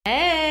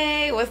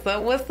What's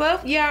up? What's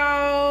up,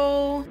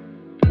 y'all?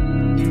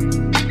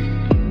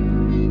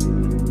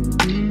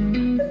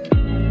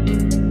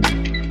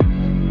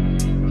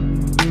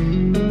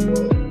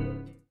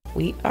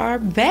 We are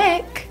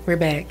back. We're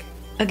back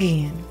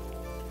Again.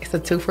 It's a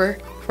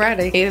twofer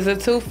Friday. It is a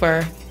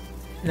twofer.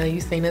 No, you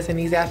seen us in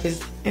these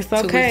outfits. It's 2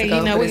 okay. weeks ago,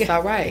 You know, it's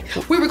all right.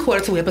 We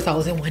recorded 2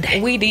 episodes in one day.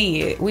 We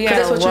did. We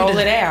that's gotta what you roll do.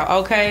 it out,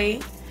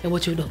 okay? And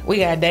what you do? We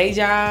got day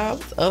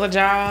jobs, other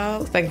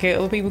jobs, taking care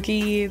of other people's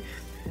kids.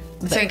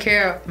 Taking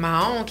care of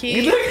my own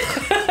kids. We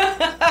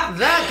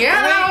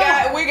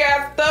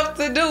got stuff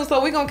to do,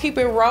 so we're gonna keep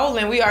it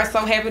rolling. We are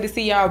so happy to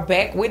see y'all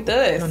back with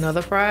us.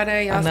 Another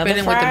Friday. Y'all Another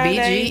spending Friday.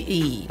 with the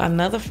BGE.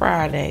 Another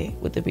Friday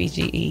with the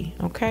BGE,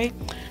 okay?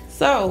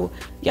 So,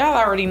 y'all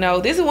already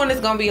know this is one that's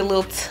going to be a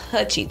little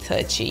touchy.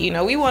 You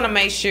know, we want to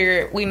make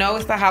sure, we know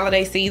it's the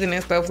holiday season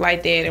and stuff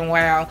like that. And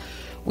while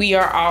we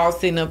are all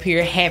sitting up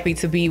here happy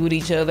to be with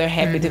each other,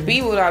 happy to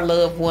be with our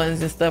loved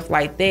ones and stuff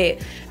like that,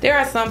 there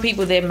are some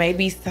people that may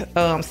be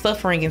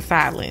suffering in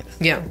silence.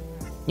 Yeah.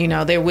 You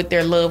know, they're with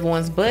their loved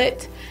ones,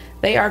 but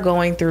they are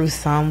going through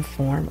some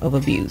form of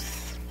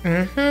abuse.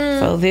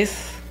 So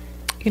this,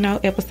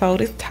 episode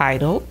is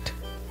titled,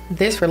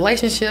 This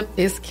relationship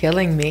is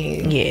killing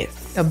me.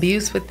 Yes.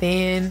 Abuse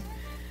within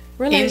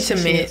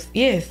intimate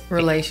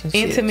relationships.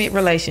 Intimate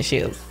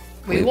relationships.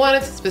 We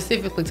wanted to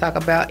specifically talk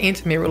about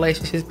intimate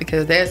relationships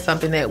because that's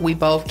something that we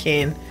both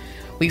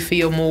we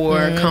feel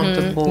more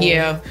comfortable.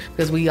 Yeah.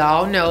 Because we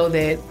all know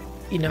that,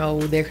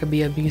 there could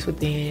be abuse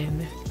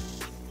within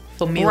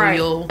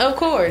familial Of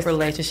course.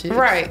 relationships.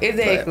 Right,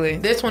 exactly.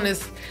 But this one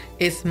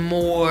is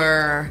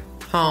more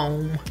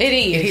home. It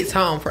is. It hits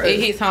home for us.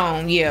 It hits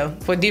home,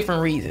 for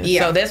different reasons.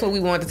 Yeah. So that's what we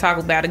wanted to talk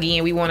about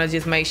again. We want to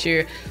just make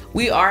sure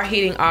we are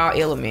hitting all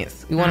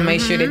elements. We want to make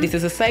sure that this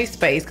is a safe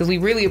space because we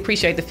really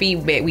appreciate the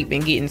feedback we've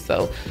been getting.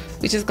 So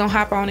we're just going to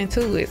hop on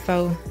into it.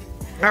 So,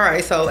 all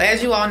right. So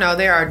as you all know,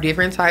 there are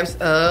different types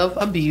of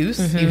abuse.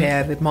 You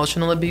have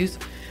emotional abuse,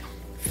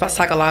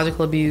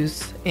 psychological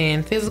abuse,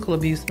 and physical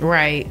abuse.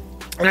 right.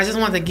 And I just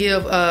want to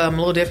give a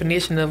little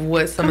definition of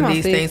what some of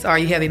these things are.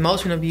 You have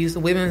emotional abuse.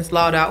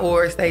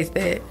 Women'sLaw.org states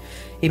that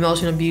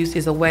emotional abuse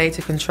is a way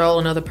to control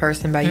another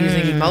person by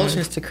using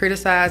emotions to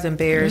criticize,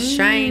 embarrass,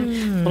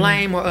 shame,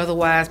 blame, or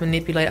otherwise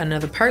manipulate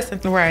another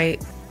person.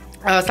 Right.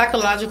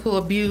 Psychological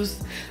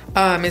abuse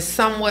is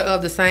somewhat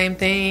of the same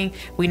thing.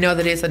 We know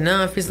that it's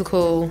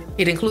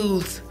it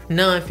includes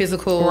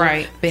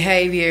non-physical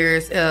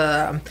behaviors.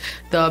 The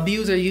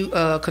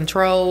abuser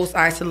controls,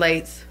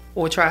 isolates,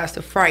 or tries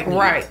to frighten you.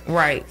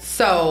 Right.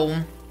 So,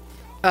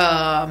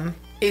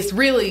 it's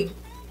really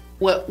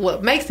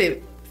what makes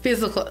it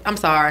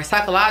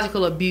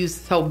psychological abuse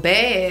so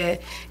bad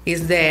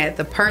is that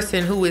the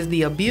person who is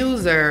the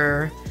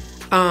abuser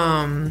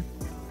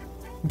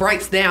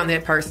breaks down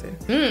that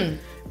person.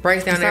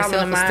 Breaks down their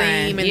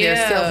self-esteem and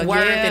their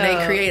self-worth, and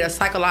they create a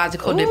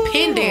psychological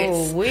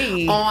dependence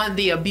on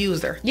the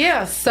abuser.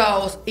 Yeah.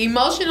 So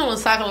emotional and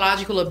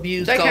psychological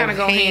abuse They go kind of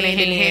go hand in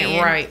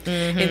hand. Right.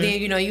 And then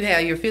you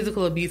have your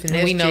physical abuse, and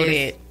that's we know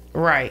that.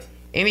 Right.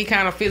 Any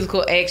kind of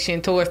physical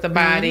action towards the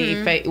body,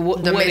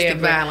 domestic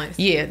violence.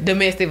 Yeah,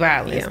 domestic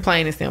violence,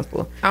 plain and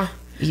simple.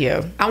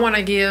 Yeah. I want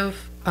to give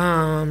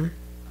some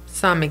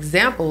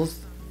examples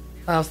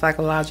of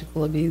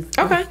psychological abuse.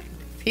 Okay.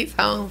 He's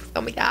home for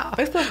some of y'all.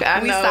 It's okay.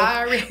 We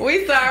sorry.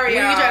 We sorry,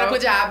 y'all. We trying to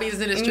put y'all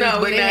business in the streets,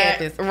 but it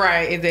happens.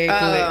 Right,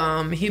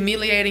 exactly.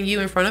 Humiliating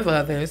you in front of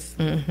others.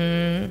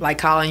 Like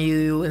calling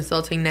you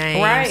insulting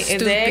names. Right,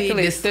 stupid,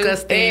 exactly.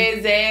 disgusting.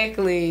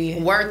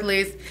 Exactly.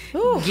 Worthless.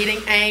 Ooh.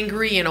 Getting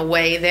angry in a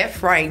way that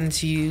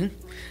frightens you.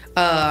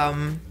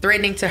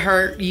 Threatening to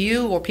hurt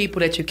you or people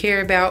that you care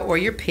about or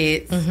your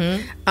pets.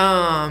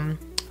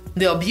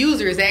 The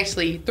abuser is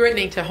actually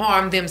threatening to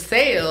harm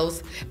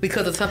themselves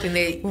because of something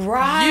that you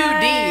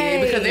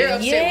did, because they're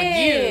upset with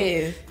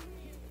you.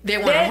 They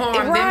want to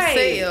harm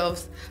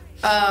themselves.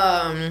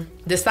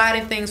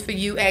 Deciding things for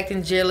you,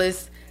 acting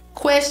jealous,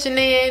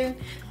 questioning,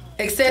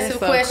 excessive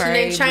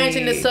questioning,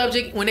 changing the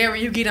subject whenever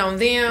you get on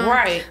them.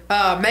 Right.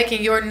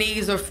 Making your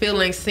needs or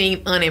feelings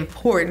seem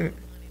unimportant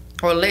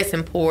or less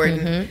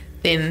important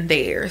than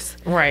theirs.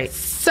 Right.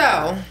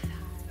 So,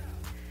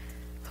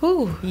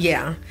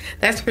 yeah,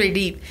 that's pretty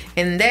deep,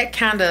 and that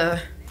kind of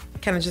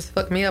just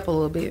fucked me up a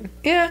little bit.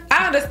 Yeah,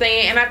 I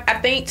understand, and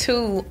I think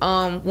too,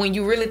 when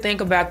you really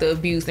think about the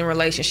abuse in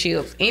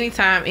relationships,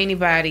 anytime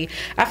anybody,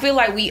 I feel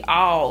like we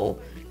all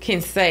can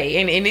say,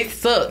 and it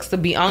sucks to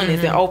be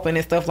honest and open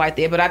and stuff like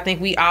that, but I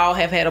think we all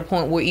have had a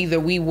point where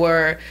either we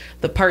were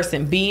the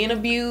person being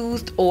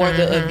abused or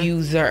the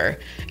abuser,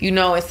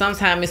 and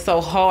sometimes it's so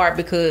hard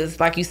because,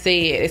 like you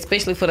said,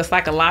 especially for the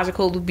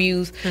psychological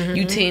abuse,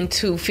 you tend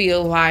to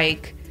feel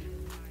like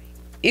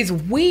it's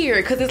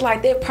weird because it's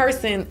like that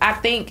person, I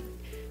think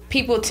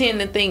people tend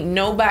to think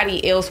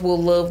nobody else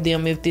will love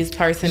them if this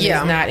person is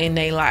not in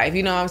their life.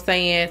 You know what I'm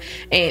saying?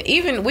 And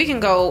even we can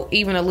go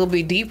even a little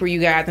bit deeper, you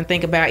guys, and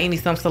think about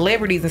some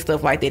celebrities and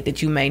stuff like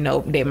that you may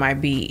know that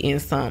might be in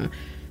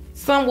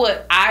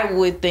somewhat, I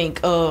would think,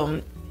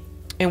 and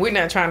we're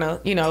not trying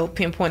to,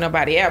 pinpoint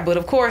nobody out, but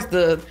of course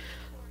the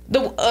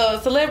The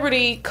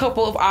celebrity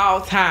couple of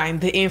all time,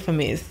 the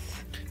infamous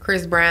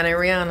Chris Brown and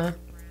Rihanna.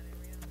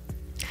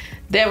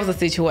 That was a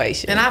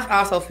situation. And I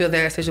also feel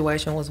that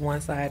situation was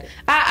one-sided.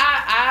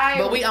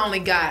 But we only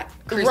got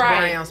Chris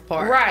Brown's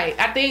part. Right.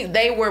 I think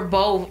they were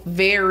both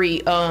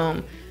very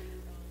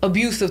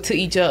abusive to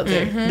each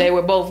other. Mm-hmm. They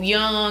were both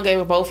young. They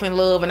were both in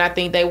love. And I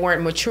think they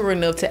weren't mature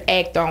enough to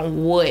act on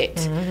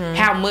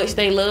how much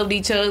they loved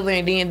each other.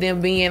 And then them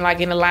being like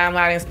in the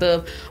limelight and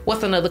stuff.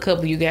 What's another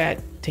couple you got?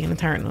 Tina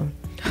Turner.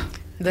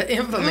 The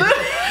infamous.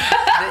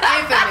 The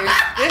infamous.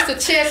 It's a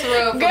chest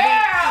rub for me.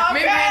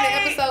 Remember in the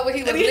episode where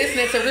he was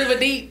listening to River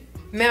Deep,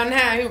 Mountain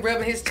High, he was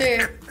rubbing his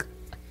chest.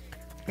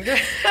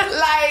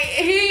 Like,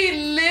 he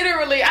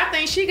literally, I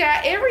think she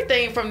got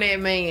everything from that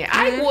man.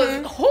 I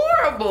was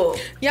horrible.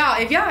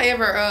 Y'all, if y'all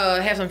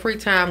ever have some free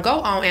time, go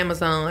on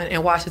Amazon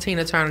and watch the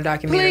Tina Turner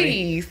documentary.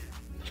 Please.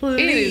 It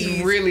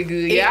is really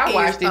good. Yeah, I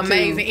watched it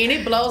amazing. too. And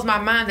it blows my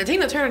mind that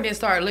Tina Turner didn't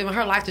start living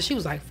her life till she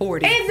was like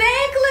 40.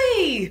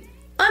 Exactly.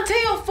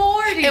 Until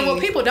 40. And what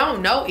people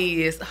don't know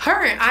is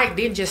her and Ike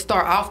didn't just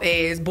start off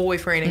as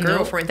boyfriend and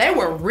girlfriend. They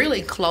were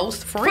really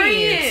close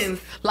friends.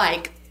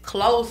 Like,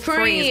 close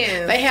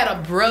friends. They had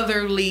a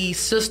brotherly,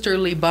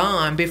 sisterly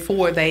bond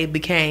before they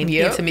became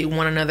intimate with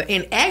one another.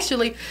 And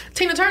actually,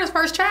 Tina Turner's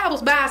first child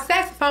was by a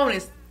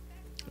saxophonist.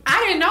 I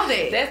didn't know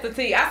that. That's the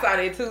tea. I saw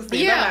that too,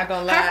 Steve. Yeah. I'm not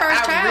gonna lie. Her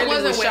first child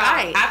wasn't with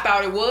Ike. I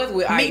thought it was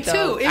with Ike. Me too.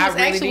 Though. It was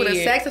actually with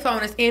a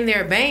saxophonist in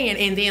their band,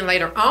 and then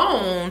later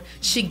on,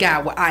 she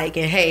got with Ike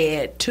and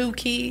had 2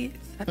 kids.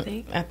 I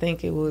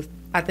think it was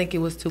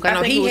 2. I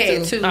know he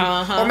had 2,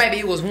 or maybe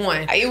it was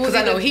 1. Because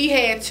I know he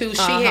had 2,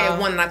 she had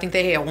 1, and I think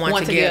they had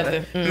one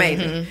together.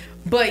 Maybe.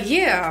 But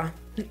yeah.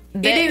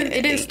 It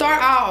didn't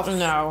start off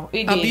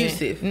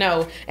abusive.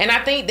 No. And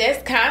I think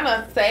that's kind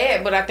of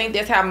sad, but I think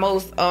that's how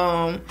most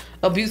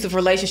abusive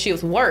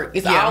relationships work.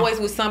 It's always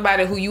with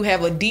somebody who you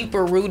have a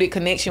deeper rooted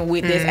connection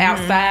with that's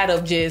outside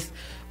of just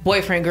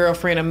boyfriend,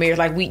 girlfriend, or marriage.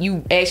 Like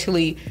you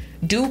actually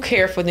do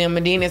care for them,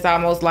 and then it's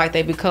almost like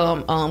they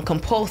become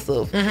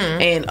compulsive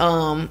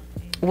and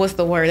what's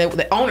the word?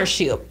 The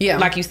ownership. Yeah.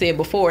 Like you said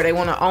before, they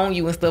want to own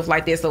you and stuff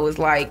like that. So it's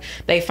like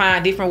they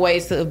find different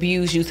ways to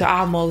abuse you, to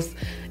almost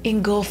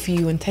engulf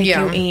you and take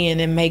you in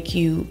and make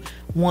you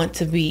want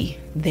to be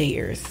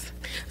theirs.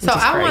 So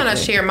I want to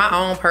share my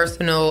own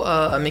personal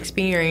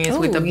experience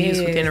with abuse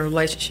within a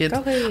relationship. Go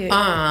ahead.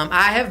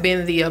 I have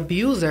been the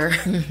abuser.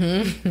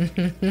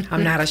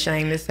 I'm not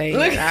ashamed to say it.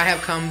 I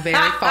have come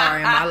very far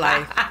in my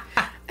life.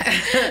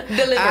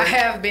 I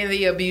have been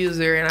the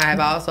abuser, and I have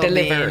also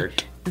been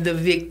the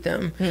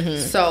victim.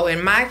 So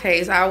in my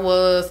case, I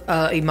was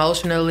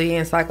emotionally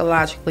and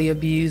psychologically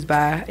abused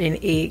by an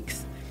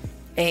ex,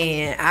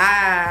 and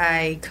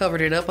I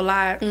covered it up a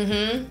lot.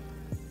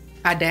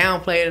 I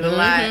downplayed it a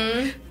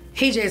lot.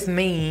 He just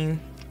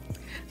mean.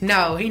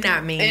 No, he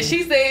not mean. And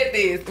she said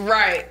this,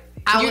 right.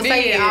 I would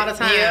say it all the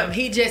time. Yeah.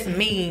 He just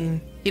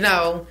mean. You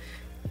know,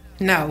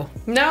 no.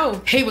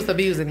 He was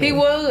abusing me. He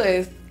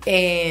was.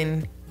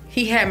 And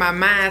he had my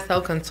mind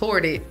so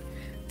contorted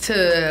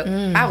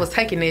to I was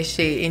taking this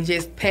shit and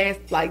just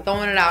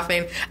throwing it off.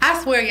 And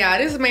I swear, y'all,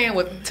 this man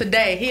would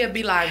today he'll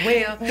be like,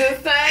 well, the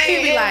same.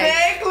 He'd be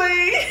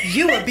exactly. Like,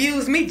 you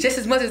abuse me just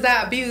as much as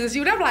I abuse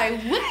you. And I'm like,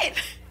 what?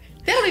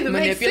 That don't even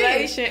make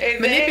sense. Exactly.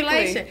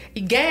 Manipulation.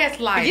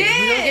 Gaslighting. Yeah.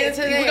 We're gonna get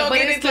into that. We're gonna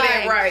get into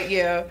that, right?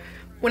 Yeah.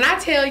 When I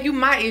tell you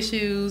my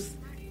issues,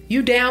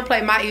 you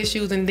downplay my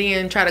issues and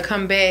then try to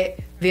combat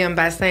them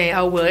by saying,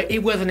 oh well, it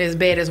wasn't as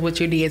bad as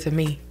what you did to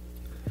me.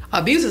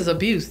 Abuse is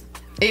abuse.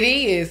 It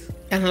is.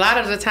 And a lot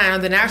of the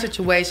times in our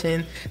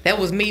situation, that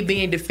was me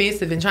being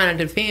defensive and trying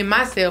to defend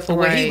myself for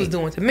what he was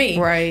doing to me.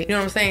 Right. You know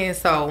what I'm saying?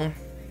 So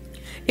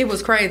it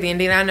was crazy. And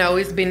then I know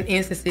it's been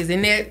instances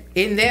in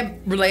that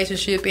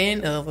relationship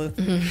and others.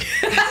 You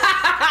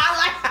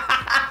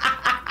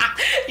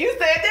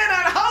said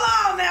that.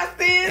 Hold on now,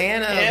 sis.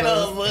 And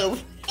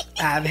others.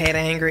 I've had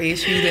anger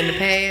issues in the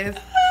past.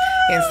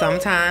 And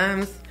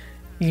sometimes,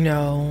 you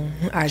know,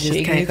 I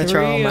just can't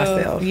control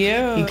myself.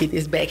 Yeah. You get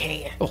this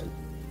backhand. Oh.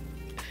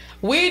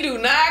 We do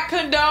not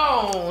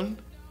condone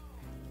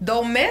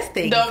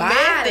domestic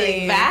violence.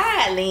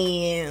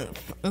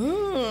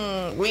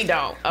 We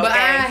don't. Okay. But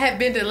I have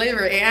been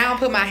delivered, and I don't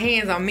put my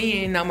hands on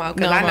men no more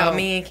because I know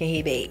men can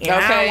hit back,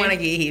 and I don't want to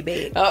get hit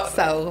back.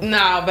 So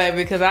no,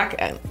 baby, because I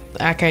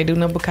can't do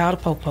nothing but call the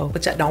popo.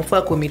 But y'all don't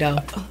fuck with me though.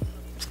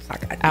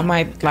 I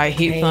might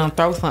hit something,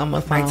 throw something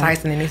or something. Mike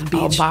Tyson in this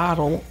bitch. A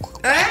bottle.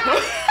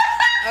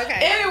 Okay.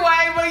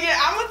 Anyway, but yeah,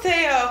 I'm gonna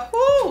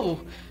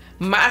tell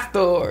my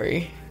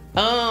story.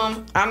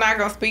 I'm not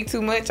gonna speak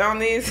too much on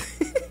this,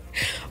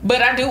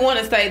 but I do want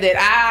to say that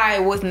I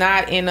was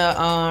not in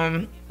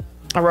a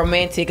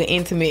romantic or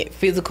intimate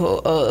physical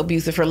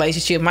abusive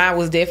relationship. Mine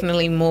was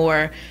definitely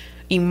more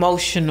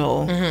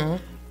emotional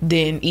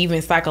than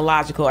even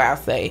psychological, I'll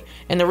say.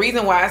 And the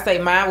reason why I say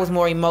mine was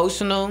more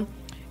emotional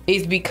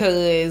is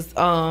because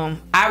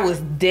I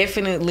was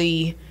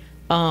definitely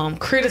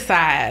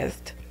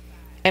criticized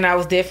And I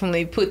was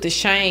definitely put to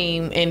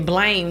shame and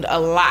blamed a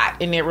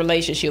lot in that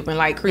relationship. And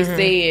like Chris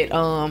said,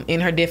 in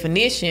her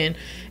definition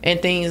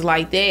and things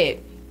like that,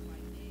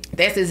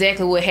 that's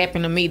exactly what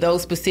happened to me.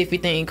 Those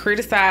specific things: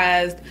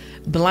 criticized,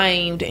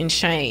 blamed, and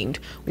shamed.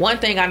 One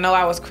thing I know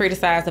I was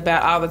criticized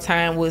about all the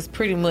time was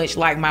pretty much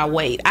like my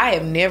weight. I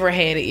have never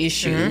had an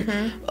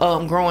issue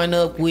growing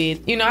up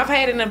with, I've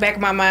had it in the back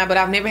of my mind, but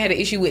I've never had an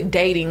issue with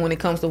dating when it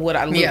comes to what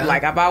I look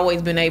like. I've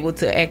always been able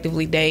to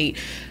actively date.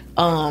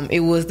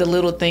 It was the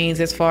little things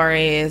as far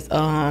as,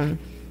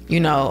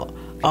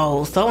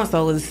 oh,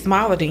 so-and-so is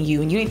smaller than you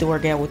and you need to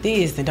work out with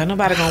this and don't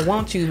nobody gonna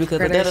want you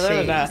because of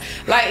da-da-da-da-da.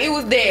 Like, it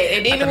was that.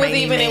 And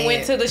then it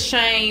went to the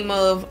shame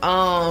of,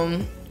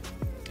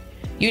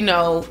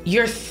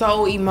 you're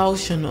so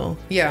emotional.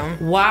 Yeah.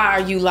 Why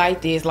are you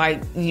like this?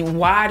 Like,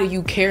 why do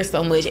you care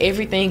so much?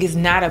 Everything is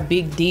not a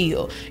big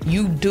deal.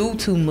 You do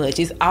too much.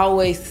 It's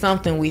always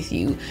something with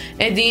you.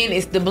 And then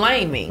it's the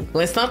blaming.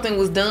 When something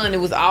was done,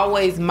 it was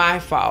always my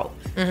fault.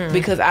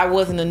 Because I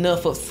wasn't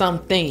enough of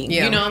something.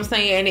 You know what I'm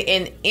saying?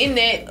 And in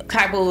that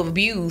type of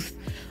abuse,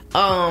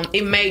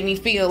 it made me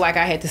feel like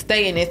I had to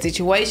stay in that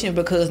situation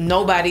because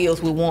nobody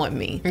else would want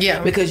me.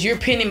 Yeah. Because you're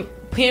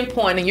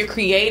pinpointing, you're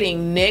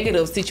creating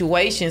negative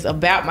situations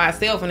about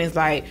myself, and it's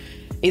like,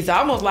 it's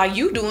almost like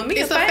you doing me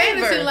a favor. It's a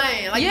fantasy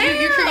land. Like,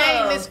 you're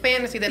creating this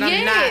fantasy that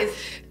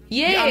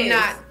I'm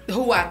not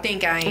who I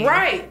think I am.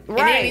 Right. And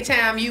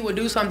anytime you would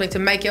do something to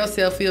make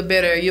yourself feel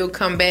better, you'll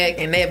come back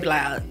and they'll be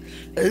like,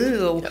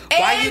 ew,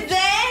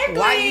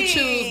 why you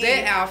choose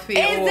that outfit?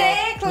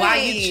 Exactly. Or why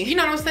you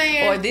know what I'm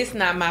saying? Or this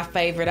not my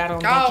favorite. I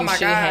don't think you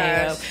should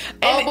have.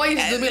 Oh, boy,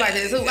 used to do me like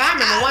this. I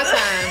remember one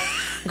time,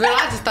 girl,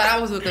 I just thought I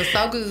was looking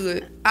so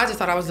good. We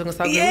was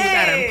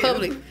out in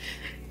public.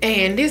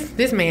 And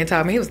this man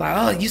told me, he was like,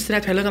 oh, you sit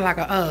up here looking like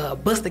a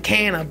busted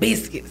can of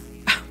biscuits.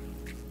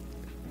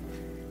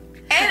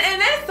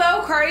 And that's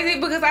so crazy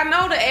because I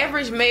know the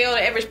average male,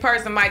 the average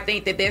person might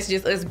think that that's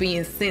just us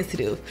being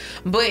sensitive,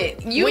 but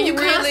when you really,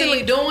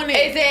 constantly doing it,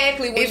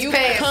 exactly, when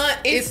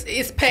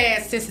it's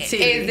past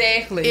sensitivity.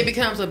 Exactly, it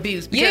becomes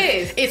abuse.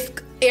 Because it's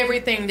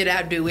everything that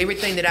I do,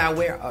 everything that I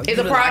wear. It's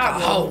a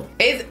problem.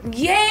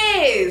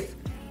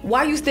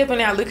 Why you stepping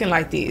out looking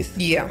like this?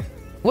 Yeah.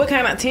 What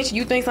kind of attention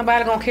you think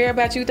somebody gonna care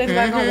about you? Think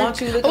somebody gonna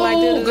want you looking like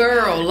this? Oh,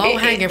 girl, low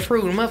hanging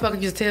fruit.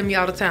 Motherfuckers just tell me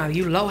all the time,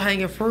 you low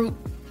hanging fruit.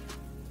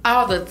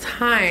 All the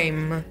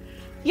time.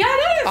 Yeah,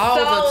 that is all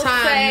so the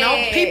time. sad.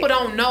 No, people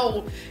don't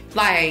know.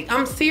 Like,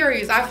 I'm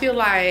serious. I feel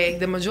like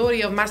the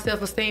majority of my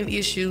self-esteem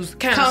issues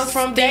come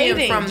from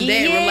dating. From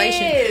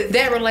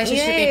that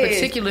relationship in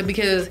particular,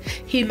 because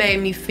he made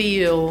me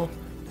feel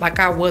like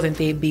I wasn't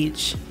that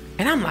bitch,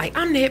 and I'm like,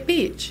 I'm that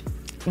bitch.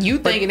 You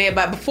thinking that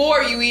about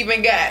before you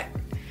even got.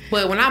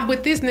 But when I'm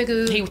with this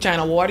nigga, he was trying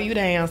to water you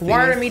down.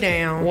 Water me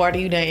down.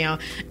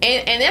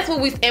 And that's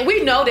what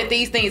we know that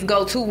these things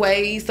go two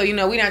ways. So,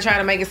 we're not trying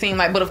to make it seem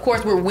like, but of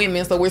course we're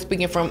women, so we're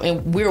speaking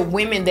and we're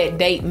women that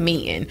date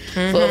men.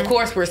 So of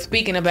course we're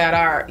speaking about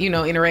our,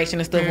 interaction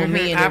and stuff with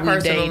men that we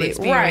dated.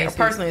 Right, our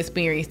personal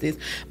experiences.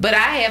 But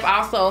I have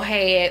also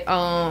had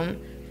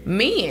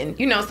men,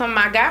 some of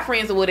my guy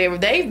friends or whatever,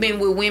 they've been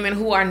with women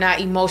who are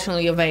not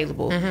emotionally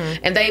available.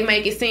 And they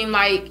make it seem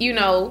like,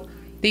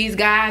 these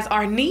guys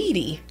are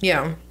needy.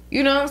 Yeah.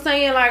 You know what I'm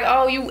saying? Like,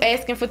 oh, you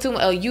asking for too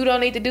much. Oh, you don't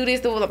need to do this,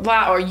 blah,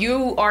 blah, or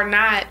you are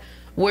not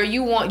where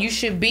you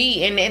should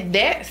be. And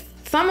that's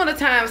some of the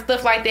time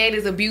stuff like that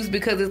is abuse,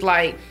 because it's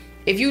like,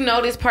 if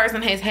this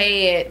person has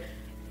had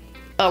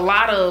a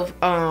lot of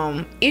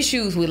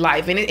issues with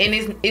life, and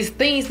it's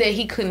things that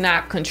he could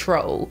not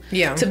control.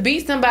 Yeah. To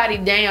beat somebody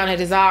down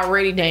that is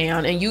already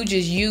down and you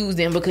just use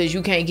them because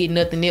you can't get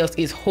nothing else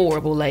is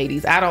horrible,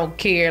 ladies. I don't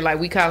care. Like,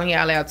 we calling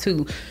y'all out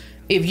too.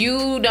 If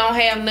you don't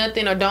have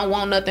nothing or don't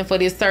want nothing for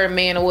this certain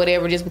man or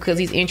whatever, just because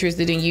he's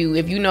interested in you,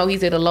 if you know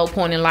he's at a low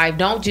point in life,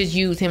 don't just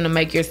use him to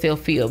make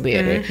yourself feel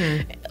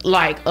better.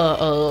 Like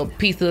a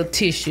piece of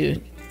tissue.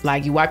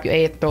 Like, you wipe your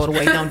ass, throw it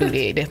away. Don't do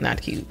that. That's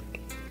not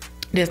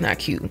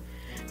cute.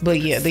 But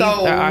yeah, these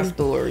are our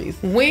stories.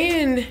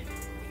 When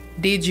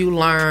did you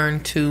learn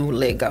to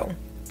let go?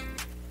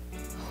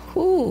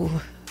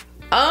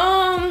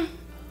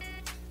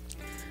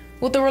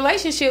 With the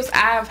relationships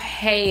I've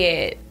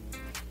had,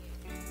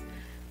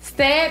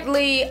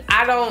 sadly,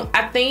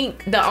 I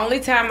think the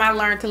only time I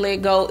learned to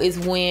let go is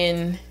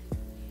when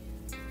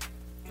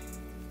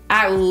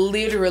I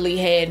literally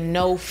had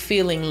no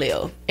feeling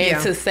left.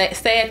 And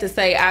sad to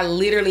say, I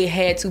literally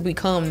had to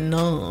become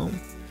numb.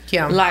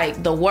 Yeah.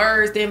 Like, the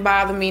words didn't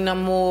bother me no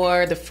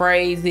more, the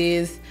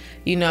phrases,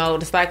 the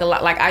cycle.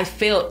 Like, I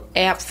felt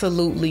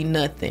absolutely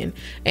nothing.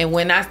 And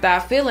when I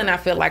stopped feeling, I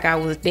felt like I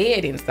was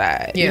dead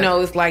inside. Yeah.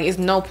 It's like, it's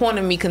no point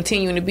in me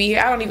continuing to be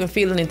here. I don't even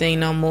feel anything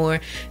no more.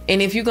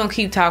 And if you're going to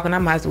keep talking, I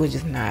might as well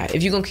just not.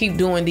 If you're going to keep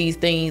doing these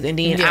things and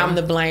then I'm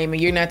the blame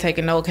and you're not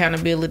taking no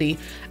accountability,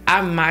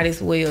 I might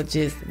as well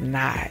just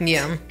not.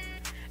 Yeah.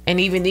 And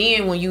even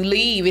then, when you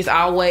leave, it's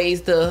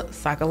always the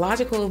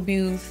psychological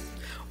abuse.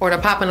 Or the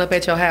popping up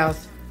at your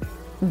house.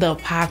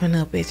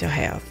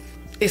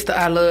 It's the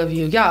I love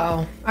you.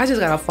 Y'all, I just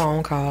got a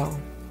phone call.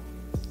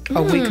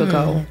 a week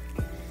ago,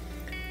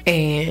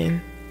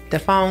 and the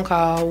phone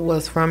call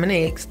was from an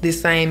ex,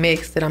 this same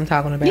ex that I'm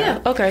talking about.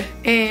 Yeah, okay.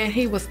 And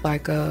he was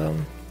like,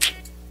 I'm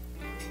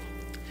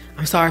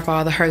sorry for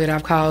all the hurt that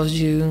I've caused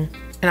you.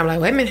 And I'm like,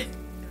 wait a minute.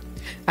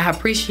 I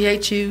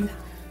appreciate you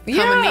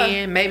coming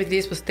in. Maybe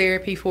this was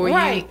therapy for you.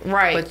 Right.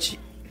 But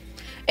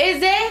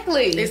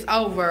exactly. It's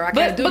over. I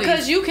can't do this.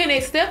 Because you can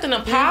accept an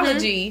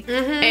apology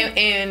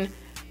and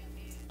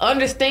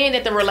understand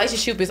that the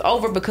relationship is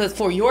over because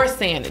for your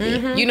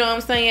sanity. You know what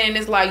I'm saying? And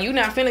it's like, you're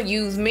not finna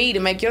use me to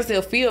make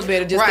yourself feel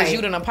better just because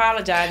you done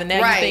apologize and now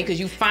you think because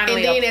you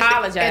finally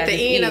apologized. At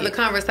the end of the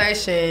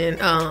conversation,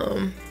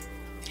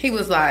 he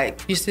was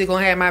like, you still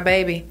gonna have my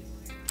baby?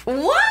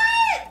 What?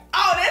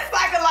 Oh, that's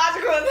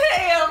psychological as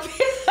hell.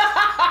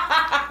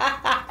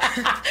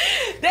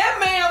 That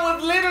man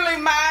was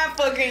literally mind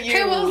fucking you.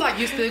 He was like,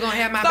 you still gonna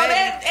have my baby?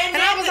 And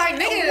I was like,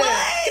 nigga,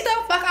 get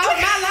the fuck off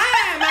my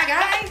line, my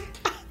guy.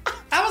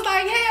 I was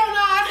like, hell no,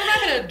 I'm not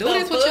gonna do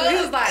this with you.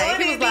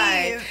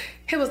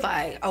 He was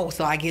like, oh,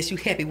 so I guess you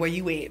happy where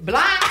you at?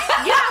 Blind?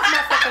 Get off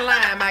my fucking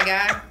line, my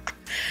guy.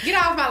 Get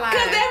off my line.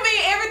 Because that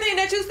means everything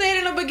that you said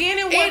in the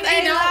beginning was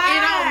it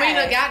don't mean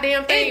a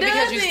goddamn thing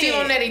because you're still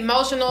on that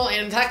emotional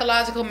and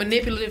psychological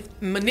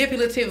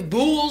manipulative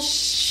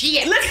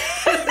bullshit.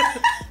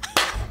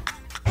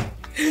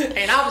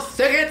 And I'm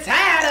sick and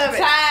tired of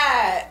it.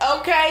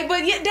 Okay,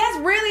 but yeah, that's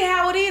really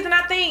how it is. And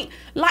I think,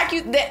 like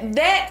you,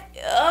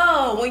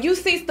 when you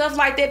see stuff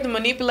like that, the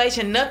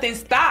manipulation, nothing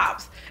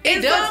stops.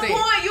 At some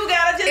point, you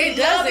gotta just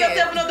love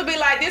yourself enough to be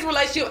like, this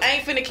relationship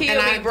ain't finna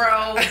kill me,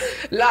 bro.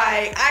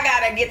 Like, I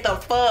gotta get the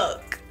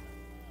fuck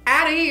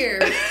out of here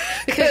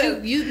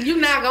because you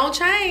not gonna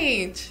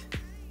change.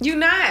 You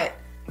not.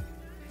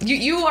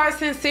 You are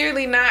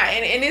sincerely not,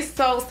 and it's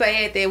so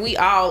sad that we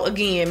all,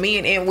 again,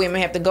 men and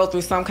women, have to go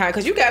through some kind.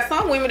 Because you got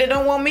some women that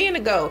don't want men to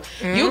go.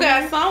 You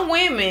got some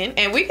women,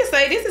 and we can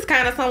say this is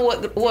kind of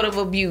somewhat of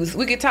abuse.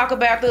 We could talk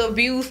about the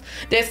abuse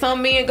that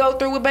some men go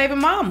through with baby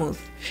mamas.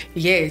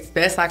 Yes,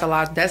 that's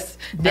psychological. That's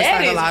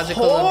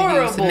psychological horrible.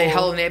 Abuse, and they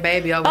holding that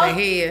baby over their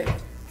head.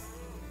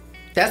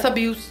 That's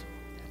abuse.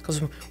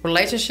 Because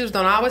relationships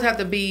don't always have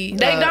to be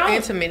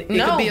intimate.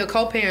 It could be a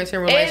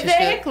co-parenting relationship.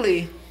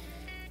 Exactly.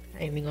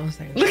 I ain't even gonna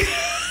say it.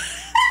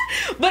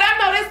 But I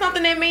know that's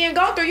something that men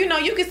go through. You know,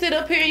 you can sit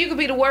up here and you can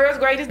be the world's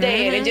greatest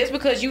dad, and just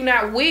because you're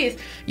not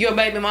with your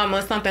baby mama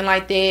or something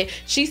like that,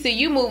 she see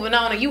you moving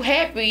on and you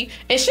happy,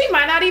 and she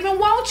might not even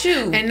want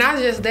you. And not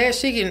just that,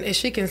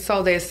 she can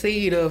sow that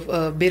seed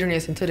of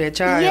bitterness into that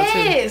child.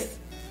 Yes. Too.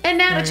 And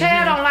now the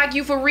child don't like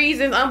you for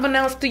reasons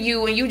unbeknownst to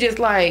you, and you just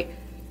like,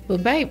 well,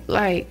 babe,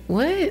 like,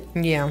 what?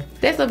 Yeah,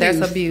 that's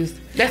abuse.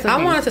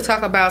 I wanted to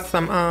talk about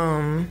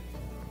some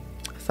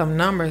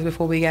numbers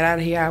before we got out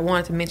of here. I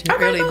wanted to mention it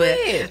earlier, but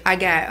I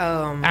got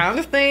I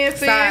understand,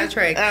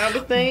 sidetracked. I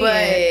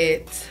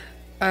understand.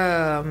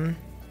 But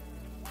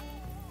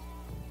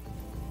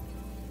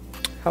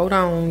hold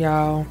on,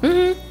 y'all.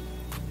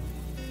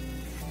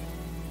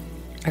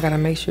 I gotta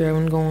make sure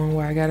I'm going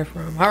where I got it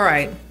from. All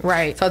right.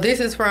 So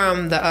this is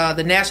from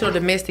the National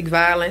Domestic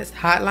Violence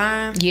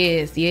Hotline.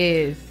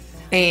 Yes.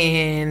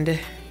 And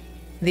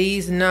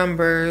these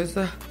numbers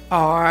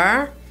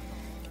are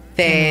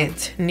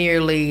that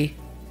nearly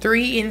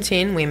 3 in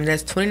 10 women,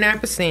 that's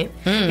 29%,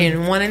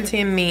 and 1 in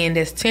 10 men,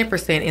 that's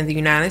 10%, in the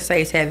United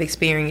States have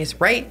experienced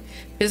rape,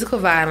 physical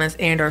violence,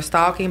 and or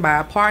stalking by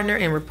a partner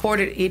and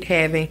reported it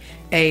having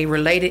a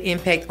related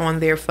impact on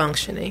their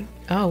functioning.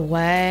 Oh,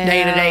 wow.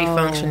 Day-to-day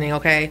functioning,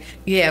 okay?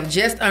 You have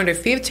just under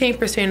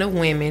 15% of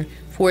women,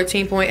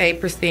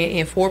 14.8%,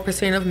 and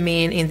 4% of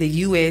men in the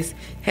U.S.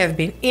 have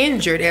been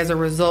injured as a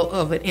result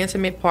of an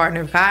intimate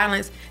partner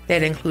violence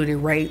that included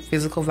rape,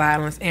 physical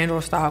violence, and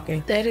or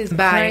stalking by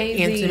an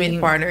intimate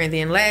partner. And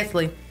then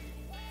lastly,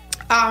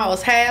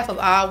 almost half of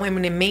all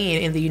women and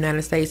men in the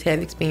United States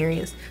have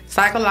experienced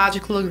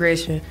psychological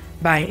aggression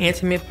by an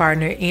intimate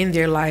partner in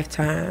their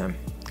lifetime.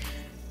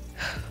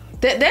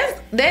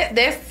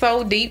 That's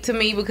so deep to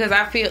me, because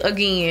I feel,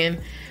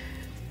 again,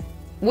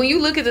 when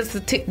you look at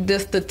the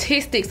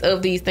statistics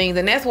of these things,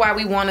 and that's why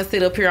we want to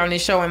sit up here on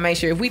this show and make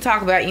sure if we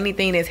talk about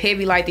anything that's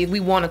heavy like this, we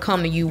want to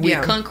come to you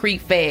with concrete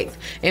facts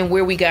and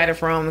where we got it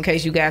from, in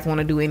case you guys want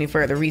to do any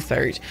further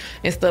research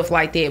and stuff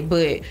like that.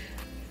 But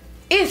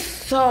it's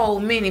so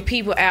many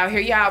people out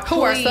here, y'all,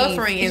 who are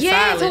suffering in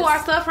silence. Who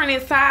are suffering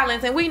in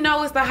silence. And we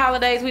know it's the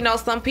holidays. We know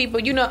some people,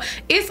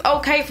 it's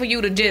okay for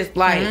you to just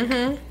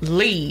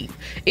leave.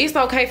 It's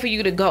okay for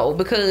you to go,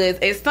 because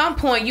at some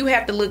point you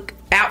have to look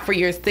out for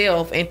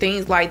yourself and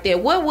things like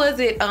that. What was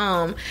it?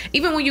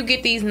 Even when you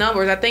get these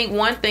numbers, I think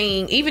one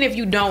thing, even if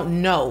you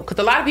don't know, because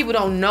a lot of people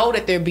don't know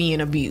that they're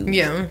being abused.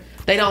 Yeah.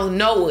 They don't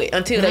know it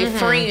until their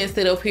friends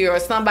sit up here or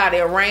somebody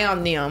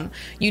around them,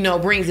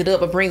 brings it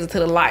up or brings it to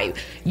the light.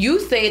 You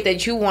said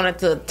that you wanted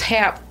to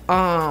tap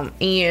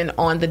in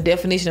on the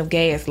definition of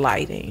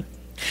gaslighting.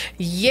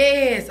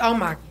 Yes. Oh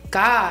my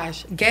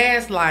gosh,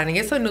 gaslighting.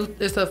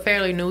 It's a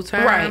fairly new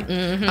term. Right.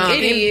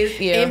 It is.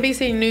 Yeah.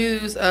 NBC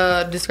News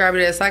described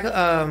it as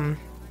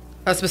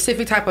a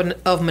specific type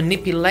of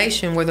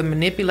manipulation where the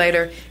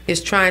manipulator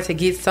is trying to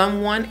get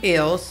someone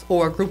else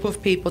or a group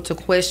of people to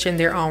question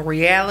their own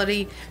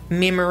reality,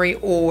 memory,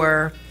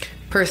 or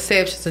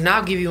perceptions. And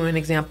I'll give you an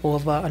example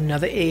of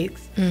another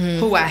ex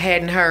who I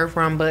hadn't heard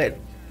from, but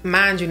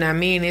mind you, now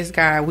me and this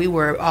guy, we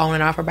were on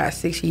and off for about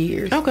 6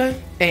 years. Okay.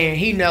 And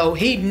he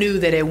knew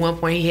that at one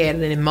point he had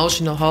an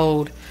emotional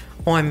hold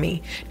on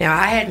me. Now,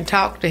 I hadn't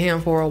talked to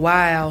him for a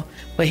while,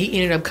 but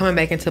he ended up coming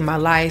back into my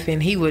life,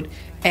 and he would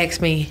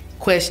ask me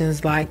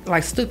questions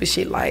like stupid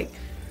shit, like,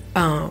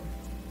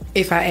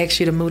 if I asked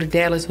you to move to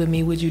Dallas with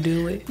me, would you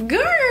do it?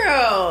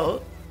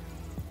 Girl,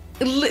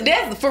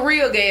 that's for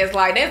real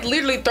gaslight. That's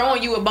literally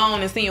throwing you a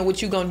bone and seeing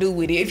what you gonna do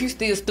with it. If you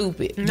still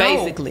stupid,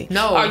 basically.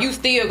 No. Are you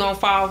still gonna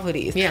fall for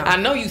this? Yeah. I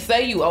know you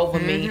say you over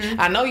me.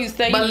 I know you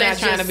say you're not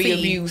trying to be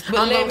abused.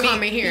 But I'm gonna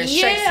come in here and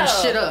shake some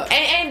shit up.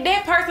 And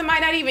that person might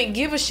not even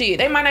give a shit.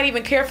 They might not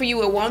even care for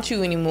you or want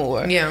you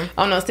anymore. Yeah.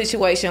 On a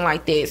situation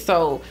like that.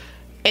 So,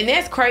 and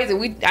that's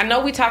crazy. I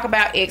know we talk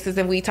about exes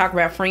and we talk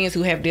about friends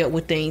who have dealt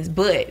with things,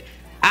 but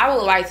I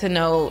would like to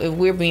know, if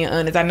we're being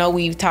honest, I know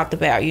we've talked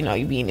about, you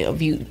being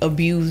an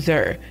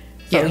abuser.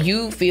 So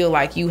you feel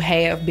like you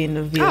have been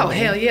the villain. Oh,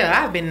 hell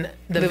yeah. I've been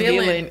the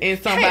villain in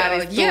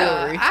somebody's story.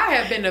 Yeah, I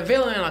have been the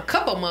villain in a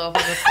couple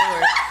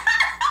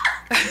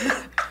motherfuckers' stories.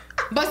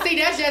 But see,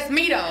 that's just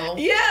me, though.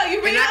 Yeah,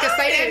 you been And I can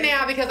say that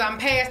now because I'm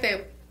past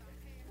that.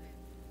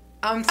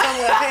 I'm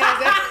somewhere past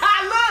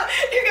that. Look,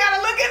 you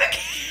gotta look at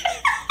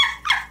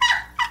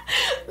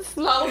the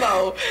slow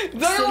mo.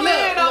 Zoom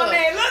in on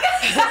that. Look.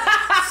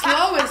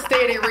 Slow and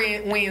steady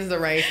wins the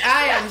race.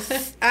 I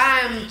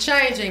am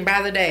changing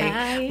by the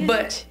day.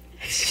 But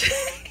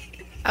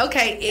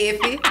okay,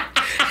 Effie.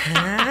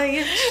 I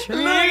am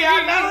Look,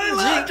 y'all know we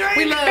love Drake.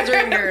 We love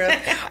Drake girls.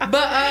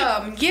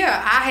 But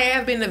yeah, I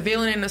have been the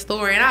villain in the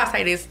story, and I'll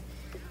say this.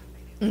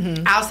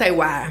 I'll say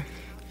why.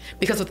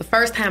 Because for the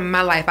first time in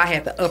my life, I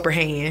had the upper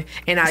hand,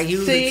 and I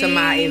used it to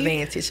my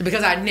advantage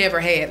because I never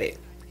had it.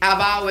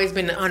 I've always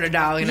been the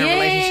underdog in a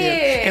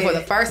relationship, and for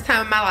the first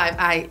time in my life,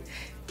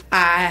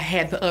 I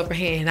had the upper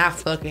hand. I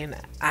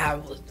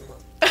was.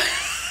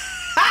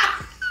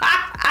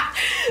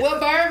 Well,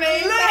 Barbie,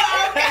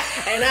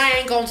 and I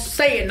ain't gonna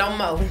say it no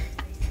more.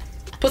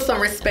 Put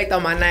some respect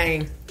on my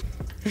name.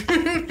 Girl,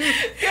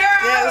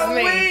 that was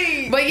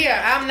me. But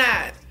yeah, I'm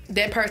not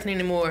that person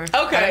anymore.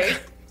 Okay,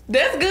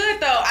 that's good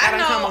though. I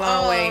know. Come a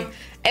long way.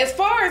 As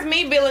far as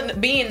me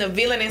being the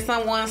villain in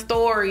someone's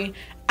story,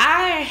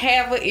 I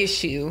have an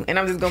issue, and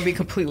I'm just gonna be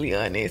completely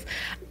honest.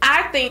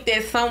 I think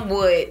that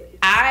somewhat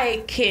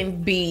I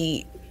can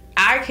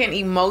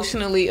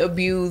emotionally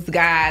abuse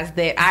guys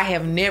that I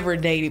have never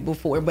dated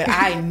before, but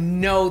I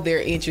know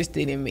they're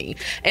interested in me.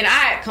 And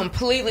I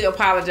completely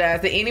apologize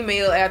to any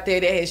male out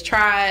there that has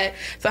tried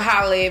to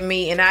holler at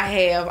me, and I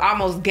have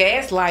almost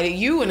gaslighted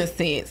you in a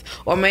sense,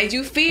 or made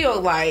you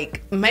feel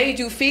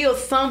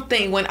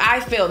something when I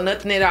felt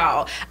nothing at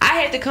all.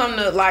 I had to come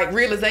to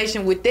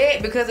realization with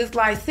that, because it's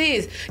like,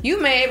 sis, you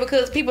mad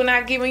because people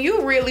not giving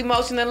you real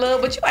emotional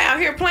love, but you out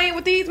here playing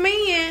with these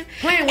men,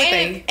 playing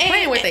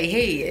with their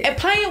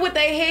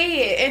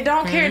head, and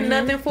don't care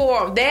nothing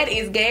for them. That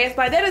is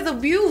gaslight. That is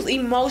abuse.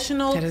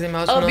 Emotional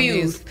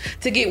abuse.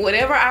 To get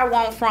whatever I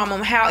want from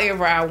them,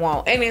 however I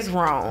want, and it's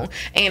wrong.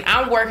 And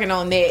I'm working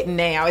on that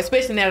now,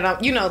 especially now that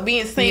I'm,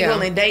 being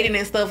single and dating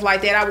and stuff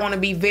like that. I want to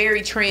be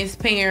very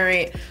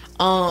transparent.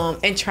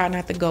 And try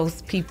not to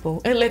ghost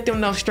people and let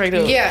them know straight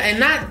up. Yeah, and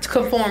not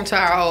conform to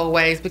our old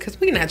ways, because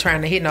we're not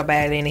trying to hit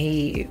nobody in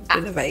the head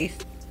with the face.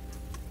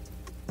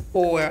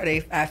 Or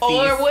they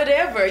or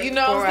whatever, you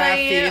know what I'm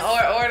saying?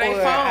 Or they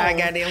phone. I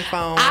got them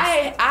phones.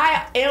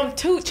 I am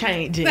too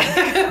changing. We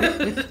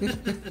don't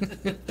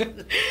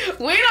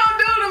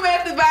do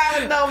domestic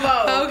violence no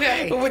more.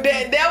 Okay.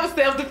 That was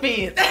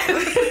self-defense.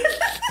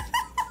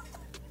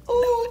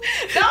 Ooh,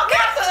 don't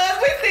cancel us.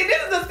 We see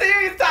this is a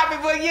serious topic,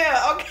 but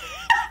yeah, okay.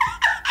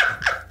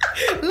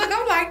 Look,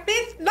 I'm like,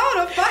 bitch, no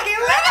the fucking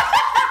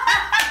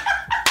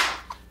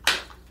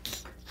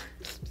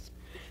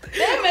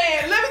That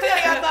man, let me tell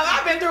y'all something.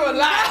 I've been through a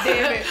lot,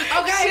 damn it.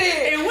 Okay,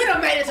 shit. And we done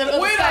made it to the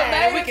other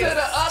side. We can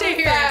sit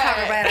here and talk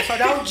about it, so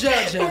don't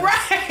judge us.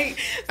 Right.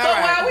 So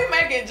while we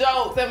making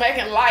jokes and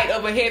making light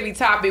of a heavy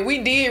topic, we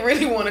did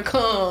really want to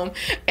come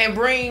and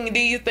bring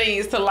these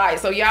things to light.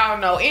 So y'all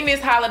know, in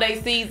this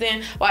holiday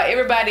season, while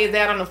everybody is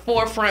out on the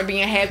forefront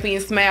being happy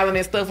and smiling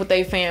and stuff with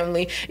their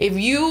family, if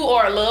you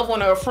or a loved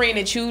one or a friend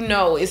that you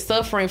know is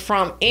suffering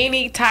from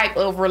any type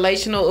of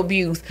relational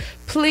abuse,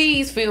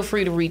 please feel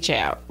free to reach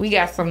out. We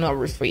got some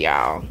numbers for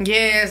y'all.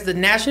 Yes, the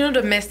National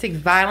Domestic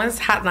Violence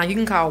Hotline. You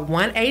can call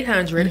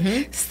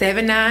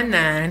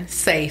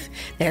 1-800-799-SAFE.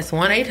 That's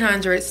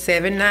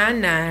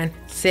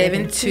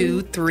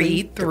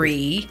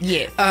 1-800-799-7233.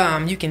 Yes.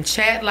 You can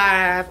chat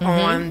live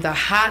on the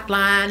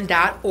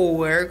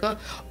hotline.org,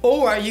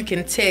 or you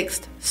can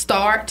text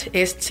START,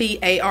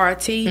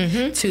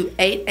 S-T-A-R-T, to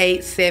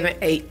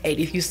 88788.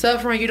 If you're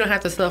suffering, you don't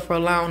have to suffer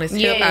alone. There's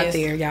help out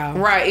there, y'all.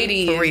 Right, it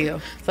is. For real.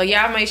 So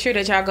y'all make sure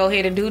that y'all go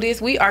ahead and do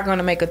this. We are going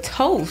to make a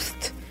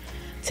toast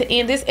to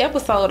end this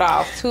episode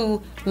off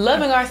to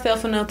loving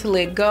ourselves enough to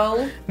let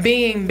go,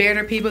 being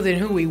better people than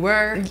who we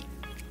were,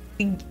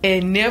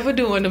 and never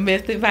doing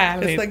domestic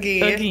violence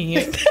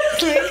again.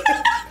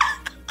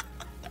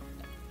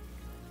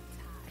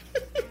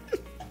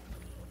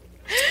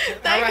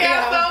 Thank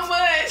y'all so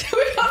much.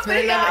 We're gonna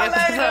see y'all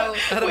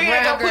later.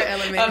 We're gonna put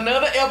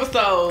another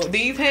episode.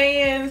 These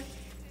hands,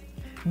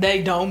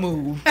 they don't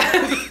move.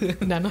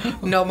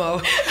 No more.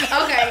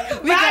 Okay.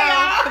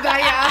 Bye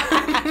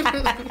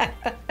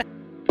y'all.